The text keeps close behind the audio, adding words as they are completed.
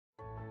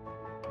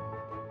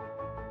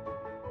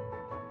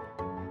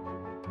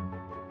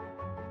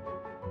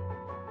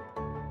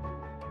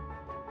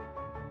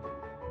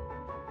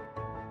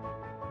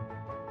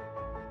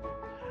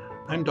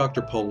I'm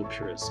Dr. Paulo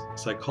Pires,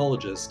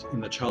 psychologist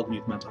in the Child and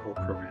Youth Mental Health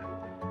Program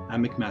at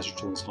McMaster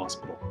Children's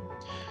Hospital.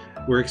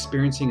 We're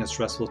experiencing a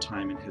stressful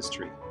time in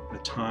history, a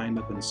time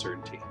of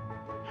uncertainty.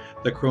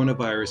 The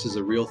coronavirus is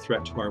a real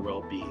threat to our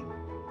well-being.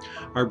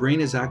 Our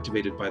brain is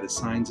activated by the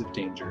signs of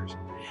danger,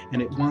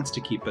 and it wants to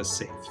keep us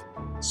safe.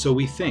 So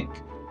we think,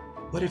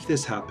 what if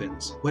this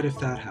happens? What if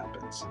that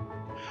happens?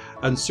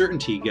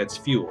 Uncertainty gets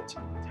fueled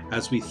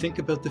as we think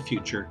about the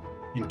future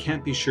and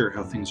can't be sure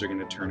how things are going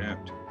to turn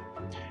out.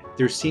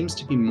 There seems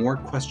to be more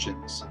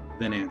questions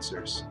than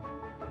answers.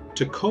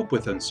 To cope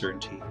with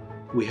uncertainty,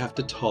 we have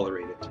to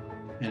tolerate it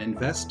and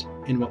invest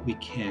in what we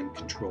can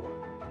control.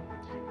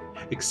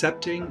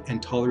 Accepting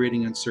and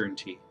tolerating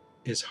uncertainty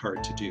is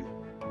hard to do.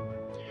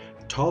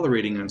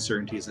 Tolerating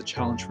uncertainty is a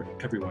challenge for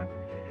everyone,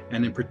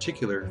 and in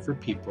particular for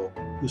people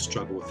who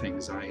struggle with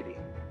anxiety.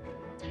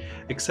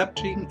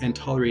 Accepting and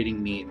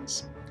tolerating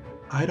means,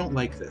 I don't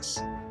like this,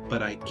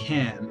 but I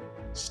can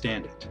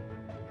stand it.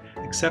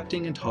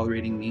 Accepting and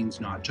tolerating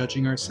means not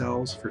judging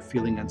ourselves for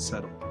feeling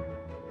unsettled,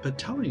 but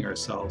telling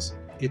ourselves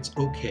it's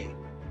okay,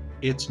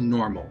 it's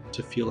normal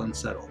to feel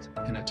unsettled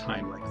in a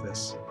time like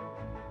this.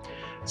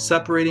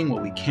 Separating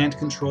what we can't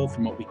control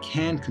from what we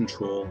can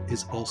control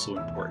is also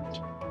important.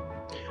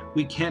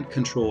 We can't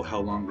control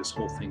how long this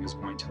whole thing is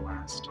going to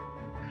last,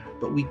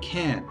 but we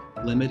can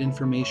limit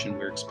information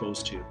we're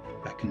exposed to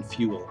that can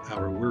fuel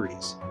our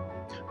worries.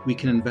 We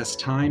can invest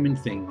time in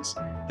things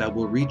that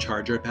will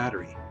recharge our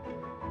battery.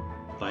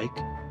 Like,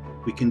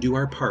 we can do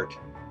our part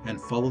and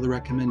follow the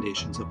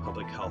recommendations of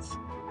public health.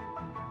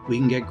 We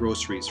can get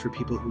groceries for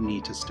people who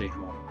need to stay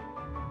home.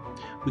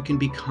 We can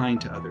be kind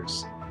to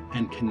others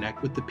and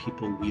connect with the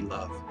people we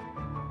love.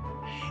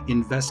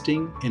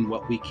 Investing in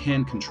what we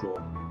can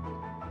control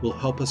will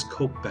help us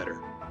cope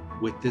better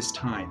with this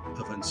time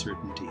of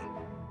uncertainty.